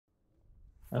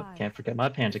Oh, can't forget my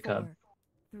panda cub.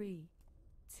 4, 3,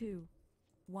 2,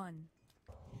 1.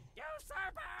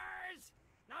 Usurpers!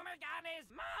 Gnomeregan is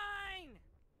mine!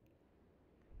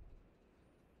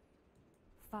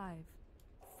 5,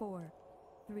 4,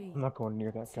 3. I'm not going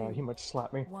near that guy. He might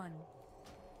slap me. 1.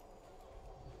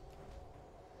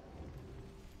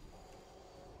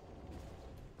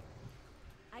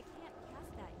 I can't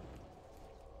cast that yet.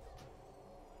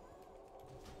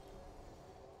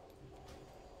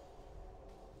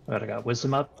 Alright, I got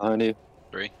wisdom up. I need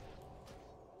 3.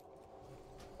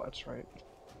 That's right.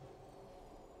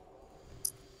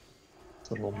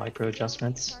 Little micro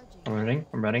adjustments. I'm running.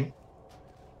 I'm running.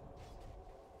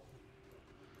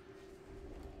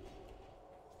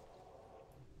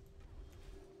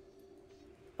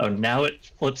 Oh, now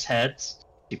it flips heads.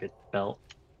 Stupid belt.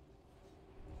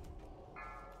 I'm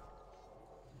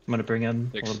gonna bring him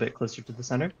a little bit closer to the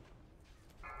center.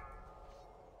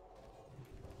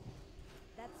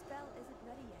 That spell isn't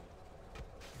ready yet.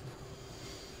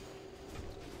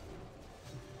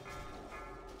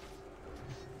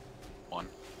 One.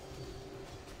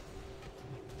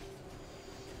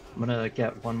 I'm gonna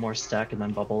get one more stack and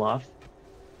then bubble off.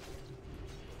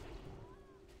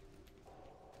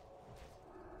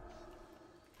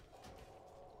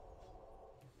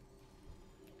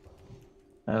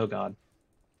 Oh god.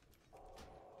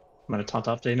 I'm gonna taunt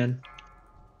off Damon.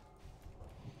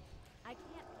 I can't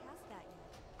cast that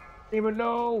yet. Demon,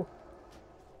 no!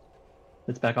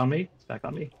 It's back on me. It's back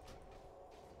on me.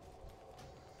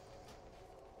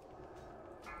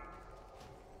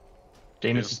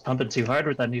 Damon's just pumping too hard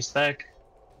with that new spec.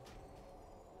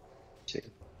 That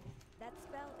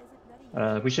spell isn't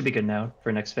ready yet. We should be good now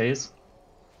for next phase.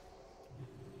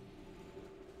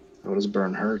 What does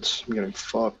burn hurts? I'm getting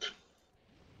fucked.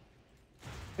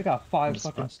 I got 5 Just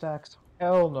fucking spot. stacks.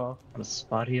 Hell no. I'm gonna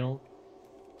spot heal.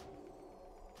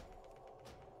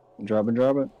 Drop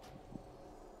it.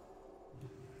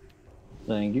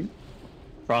 Thank you.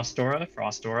 Frost Aura.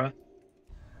 Frost Aura.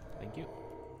 Thank you.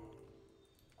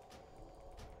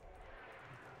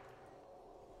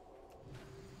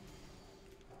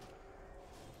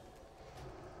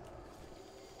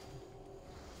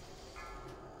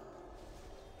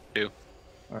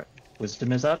 Alright.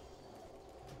 Wisdom is up.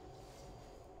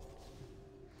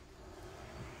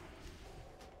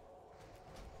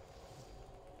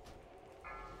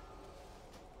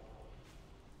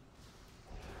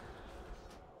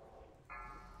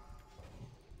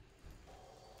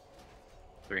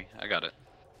 Three. I got it.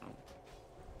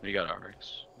 You got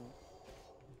RX.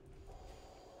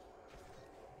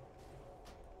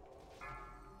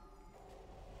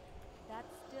 That's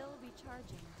still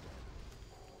recharging.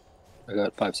 I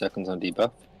got 5 seconds on debuff.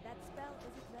 That spell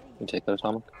isn't ready You yet. take that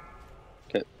atomic.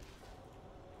 Okay.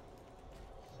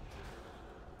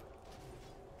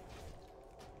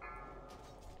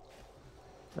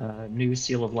 New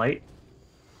Seal of Light.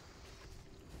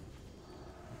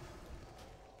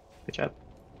 Good job.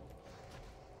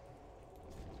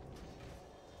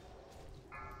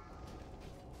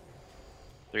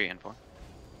 Three and 4.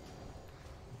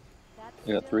 That's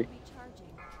I got still 3. recharging.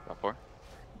 Got 4.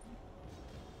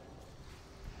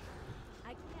 I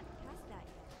can't cast that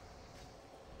yet.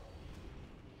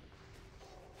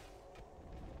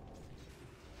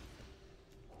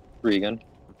 3 again.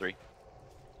 3.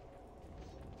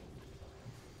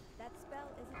 That spell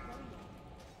isn't ready yet.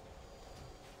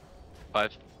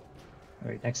 5.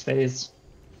 Alright, next phase.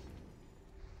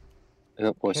 I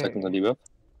got 4 Okay. seconds on debuff.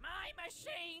 My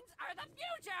machines are the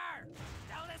future!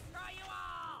 They'll destroy you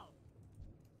all!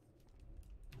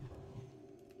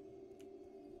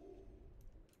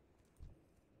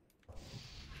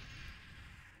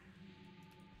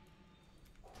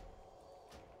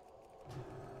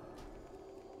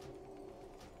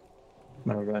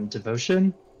 I'm gonna run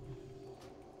Devotion.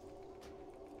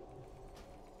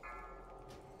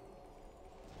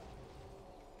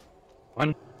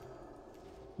 I'm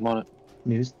on it.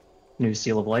 New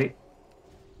Seal of Light.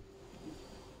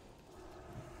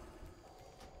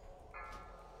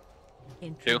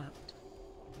 Interrupt.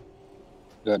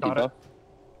 Got Got debuff. it.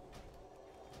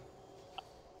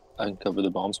 I can cover the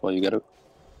bombs while you get it.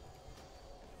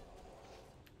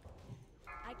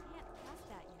 I can't cast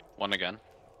that yet. 1 again.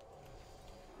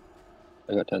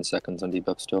 I got 10 seconds on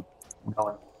debuff still.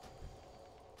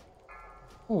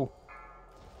 Ooh.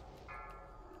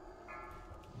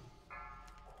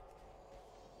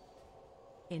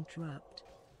 Interrupt.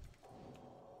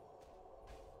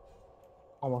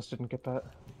 Almost didn't get that.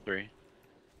 3.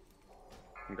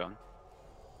 I'm gone.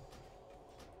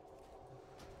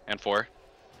 And 4.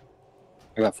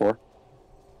 I got 4.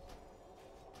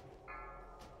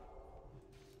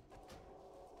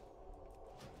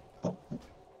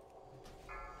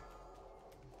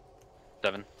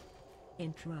 7.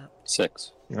 Interrupt.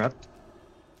 6. You're up.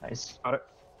 Nice. Got it.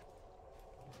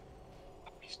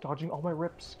 He's dodging all my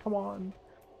rips. Come on.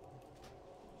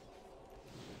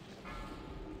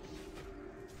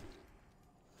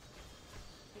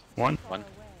 One. One.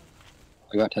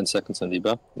 I got 10 seconds on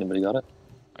debuff. Anybody got it?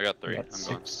 I got 3. Got I'm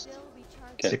going. 6. Still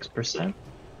recharging. 6%.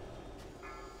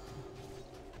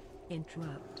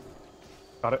 Interrupt.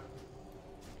 Got it.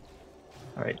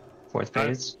 All right. 4th Got it.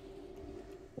 phase.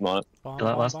 I'm on it. Bomb, Kill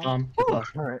that last bomb. Get the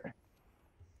last- All right.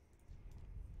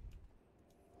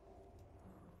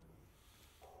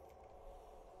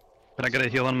 Can I get a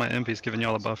heal on my imp? He's giving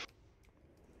y'all a buff.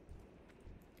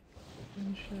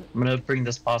 I'm gonna bring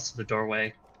this boss to the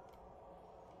doorway.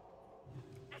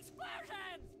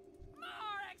 Explosions!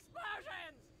 More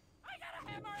explosions! I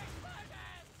gotta have more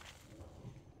explosions!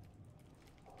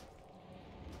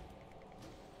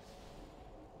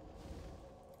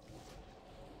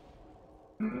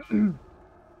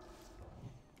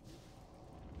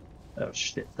 Oh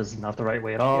shit, this is not the right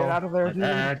way at all. Get out of there, My dude.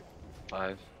 bad.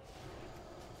 5.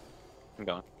 I'm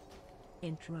going.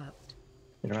 Interrupt.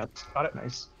 Interrupt. Got it.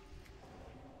 Nice.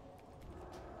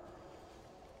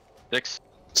 6.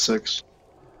 6.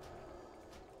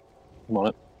 I'm on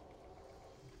it.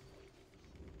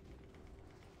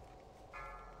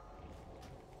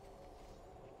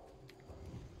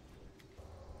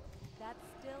 That's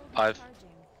still 5. recharging.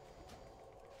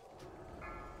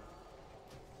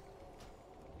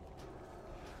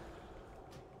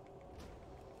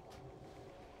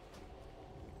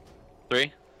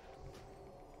 Three.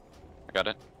 I got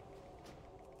it.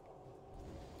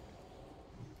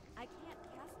 I can't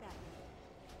cast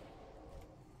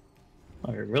that.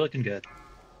 Alright, we're looking good.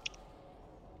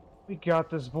 We got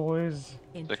this, boys.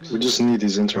 Interrupt. We just need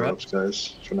these interrupts,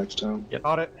 guys, for next time.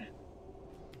 Got it.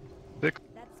 That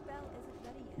spell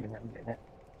isn't ready yet.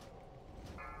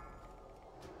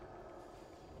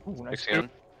 Ooh, nice. 6 again.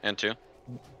 And 2.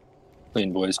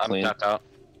 Clean, boys, I'm clean. tapped out.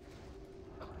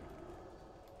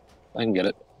 I can get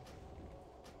it.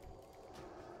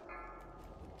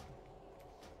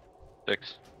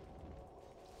 6.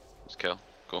 Let's kill.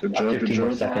 Cool. Good job, good 15 more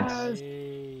job. seconds.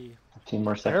 Hey. 15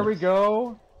 more seconds. There we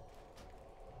go.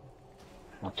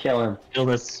 I'll kill him. Kill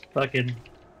this fucking.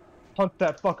 Hunt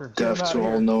that fucker. Get him Death out to of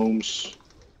all here. gnomes.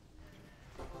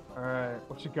 Alright,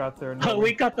 what you got there? Oh, Noah?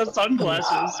 we got the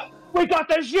sunglasses. We got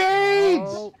the shades!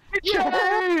 Oh,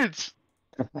 Shades!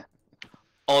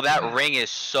 Oh, that ring is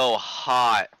so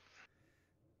hot.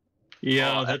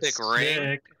 Yo, Oh, that's epic ring.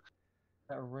 sick.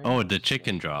 That ring. Oh, the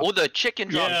chicken drop. Oh, the chicken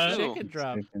drop Yeah. too. chicken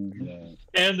drop.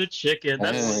 And the chicken.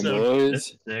 That's Hey, so boys.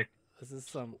 that's sick. This is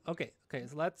some. Okay, okay.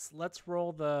 So let's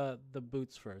roll the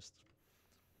boots first.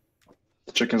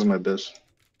 The chicken's my biz.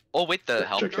 Oh wait, the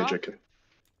helm JK, drop? JK.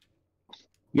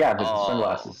 Yeah, but the Oh.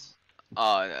 sunglasses.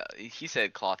 He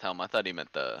said cloth helm. I thought he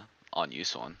meant the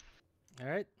on-use one. All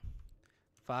right.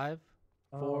 5,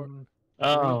 4,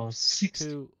 Oh, 6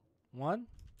 2, 1.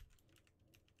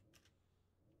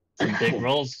 some big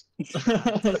rolls.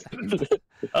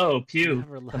 Oh, Pew.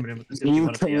 Never lucky. Coming in with the You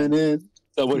 51 coming PM. in.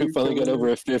 Someone who You finally got coming over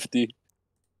a 50.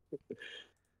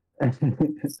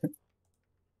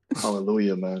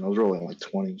 Hallelujah, man. I was rolling like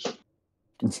 20s.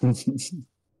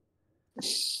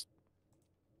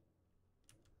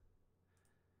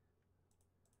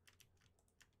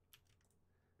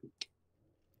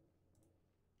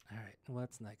 All right.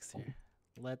 What's next here?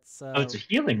 Let's. Oh, it's a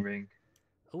healing ring.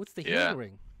 Oh, it's the Yeah. healing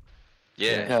ring.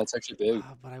 Yeah. Yeah, it's actually big.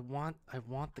 Ah, but I want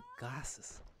the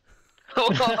glasses.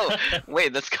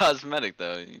 Wait, that's cosmetic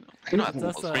though. You know, I don't have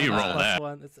That's to- a Reroll MS plus that.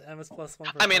 one. It's MS plus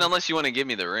one. I mean, unless you want to give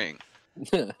me the ring.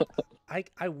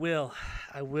 I will.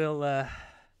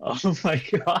 Oh my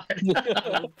god.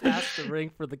 I will pass the ring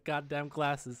for the goddamn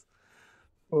glasses.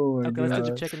 Oh my Okay, let's do the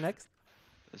god. chicken next.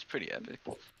 It's pretty epic.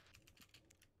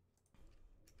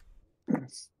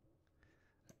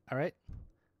 All right.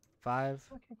 5,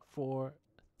 4,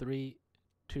 3,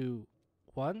 2,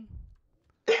 1.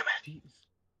 Jeez.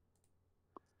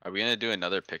 Are we gonna do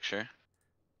another picture?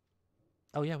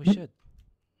 Oh yeah, we should.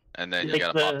 And then you Like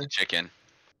gotta pop the the- chicken.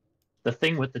 The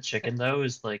thing with the chicken though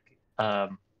is like,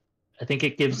 I think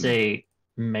it gives a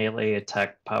melee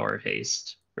attack power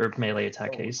haste or melee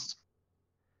attack haste.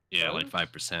 Yeah, like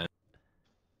 5%.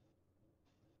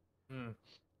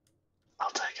 I'll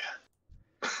take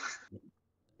it.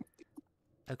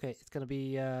 Okay, it's gonna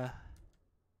be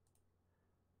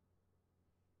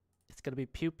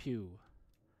pew pew.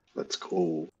 That's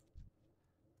cool.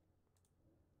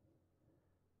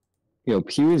 Yo,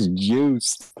 Pew is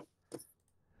juiced.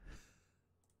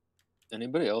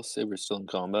 Anybody else say we're still in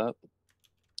combat?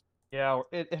 Yeah,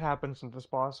 it happens in this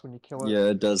boss when you kill it. Yeah,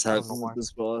 it does I don't happen know why. with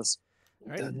this boss.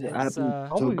 All right, That let's,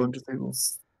 happened to a bunch of people.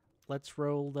 let's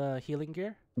roll the healing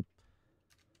gear.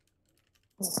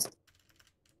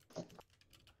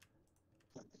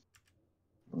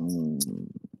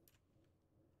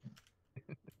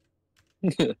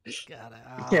 God,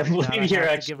 Can't believe I you're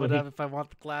have to give it actually- up if I want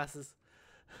the glasses.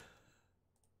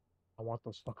 I want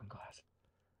those fucking glasses.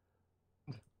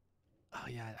 Oh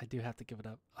yeah, I do have to give it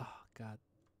up. Oh god.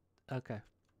 Okay.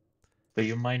 But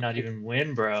you might not even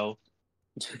win, bro.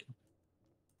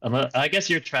 I guess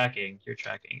you're tracking. You're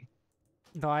tracking.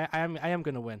 No, I am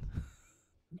gonna win.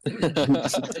 he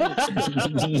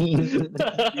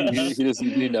doesn't.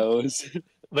 He knows.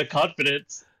 The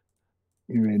confidence.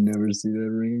 You may never see that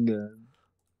ring again.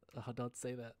 Oh, don't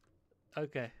say that.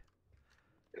 Okay.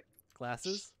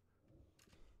 Glasses.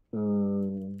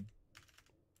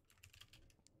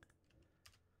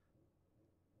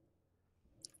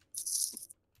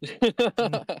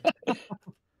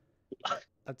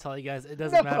 I'm telling you guys, it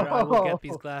doesn't matter. I will get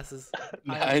these glasses.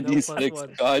 I have no plus 96.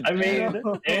 one. God I mean,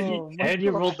 damn. and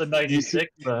you rolled the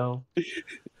 96 though.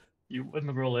 You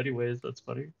wouldn't roll anyways. That's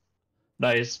funny.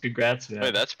 Nice, congrats, man.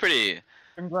 Wait, that's pretty.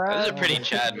 Congrats. That's a pretty my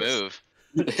Chad goodness. move.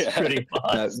 It's pretty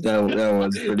fun. That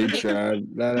was pretty Chad.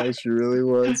 That actually really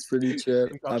was pretty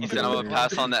Chad. He said, "I'm gonna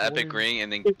pass on the epic ring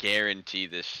and then guarantee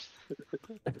this."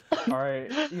 All right,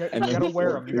 you And gotta then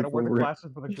wear them. You gotta wear the people were-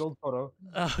 glasses for the guild photo.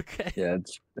 Okay. Yeah,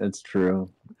 it's true.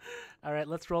 All right,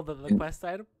 let's roll the quest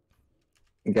item.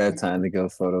 You got time to go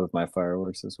photo with my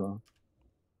fireworks as well.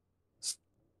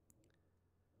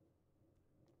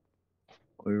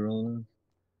 What are you rolling?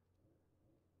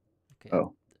 Okay.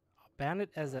 Oh. Bandit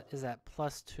is at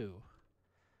 +2.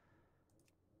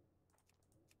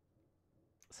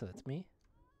 So that's me.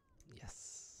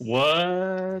 Yes.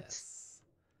 What? Yes.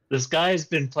 This guy's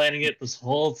been planning it this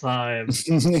whole time.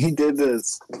 He did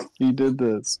this. He did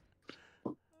this.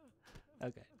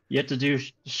 Okay. You have to do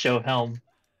show helm.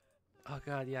 Oh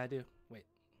god, yeah, I do. Wait.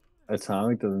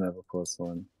 Atomic doesn't have a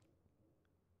 +1.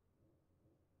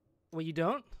 Wait, you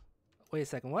don't? Wait a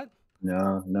second. What?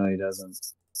 No, he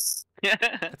doesn't.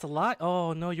 That's a lot.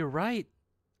 Oh no, you're right.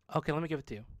 Okay, let me give it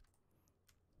to you.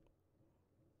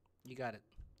 You got it.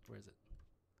 Where is it?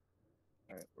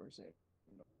 Alright, where's it?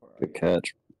 Good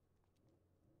catch.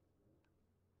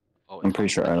 Oh, I'm pretty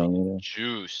sure I don't need it.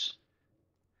 Juice.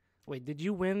 Wait, did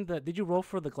you win the? Did you roll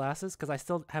for the glasses? Because I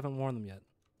still haven't worn them yet.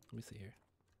 Let me see here.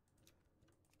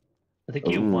 I think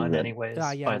you Ooh, won that- anyways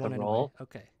Ah, yeah, I by the won anyway. roll.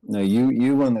 Okay. No,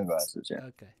 you won the glasses, yeah.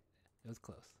 Okay. It was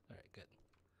close. All right, good.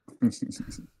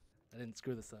 I didn't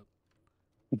screw this up.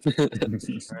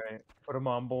 Alright, put them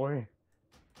on, boy.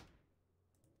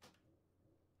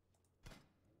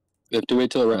 We have to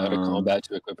wait till we're out of combat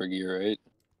to equip our gear, right?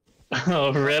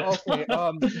 Oh, rip. Okay,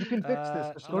 you can fix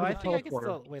this. Just go to I the think I can teleporter.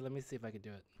 still. Wait, let me see if I can do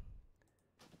it.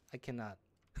 I cannot.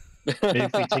 Maybe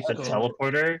if we take the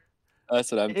teleporter.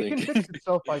 That's what I'm It can thinking. fix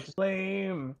itself by just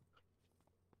lame.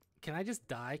 Can I just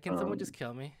die? Can someone just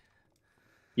kill me?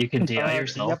 You can DI You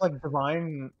yourself. have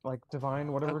divine,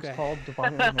 whatever Okay. it's called,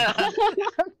 divine.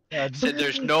 Yeah, Said,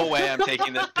 "There's no way I'm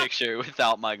taking this picture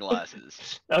without my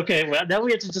glasses." Okay, well now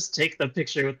we have to just take the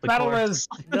picture with the Battle corpse.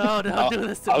 No, don't do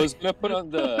this to I me. was gonna put on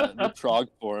the prog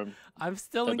form I'm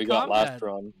still that in we got combat. last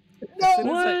run. As soon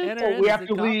as I enter in, we is have it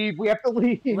to gone? leave. We have to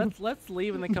leave. Let's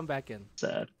leave and then come back in.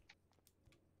 Sad.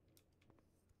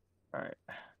 Alright.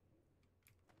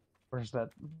 Where's that?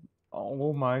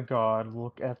 Oh my god,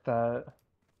 look at that.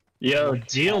 Yo,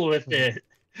 deal with it.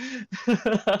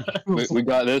 We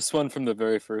got this one from the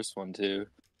very first one too.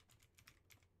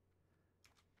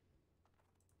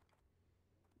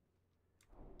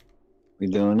 We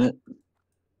doing it?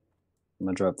 I'm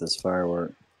gonna drop this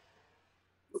firework.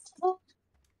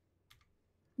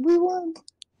 We won.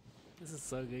 This is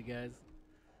so good, guys.